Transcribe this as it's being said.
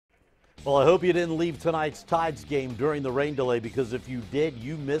Well, I hope you didn't leave tonight's Tides game during the rain delay, because if you did,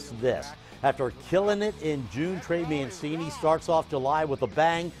 you missed this. After killing it in June, Trey Mancini starts off July with a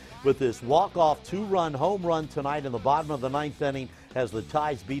bang with this walk-off two-run home run tonight in the bottom of the ninth inning as the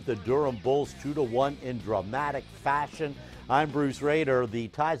Tides beat the Durham Bulls 2-1 in dramatic fashion. I'm Bruce Rader. The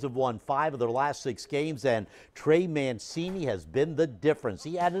Tides have won 5 of their last 6 games, and Trey Mancini has been the difference.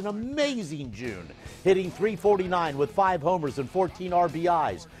 He had an amazing June, hitting .349 with 5 homers and 14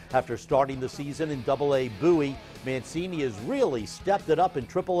 RBIs. After starting the season in Double-A Bowie, Mancini has really stepped it up in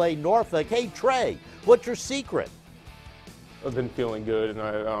Triple-A Norfolk. Hey, Trey, what's your secret? I've been feeling good, and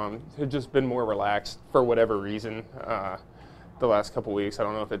I have just been more relaxed for whatever reason. The last couple weeks, I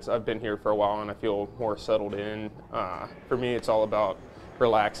don't know if it's, I've been here for a while and I feel more settled in. For me, it's all about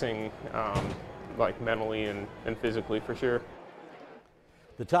relaxing, like mentally and physically for sure.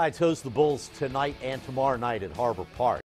 The Tides host the Bulls tonight and tomorrow night at Harbor Park.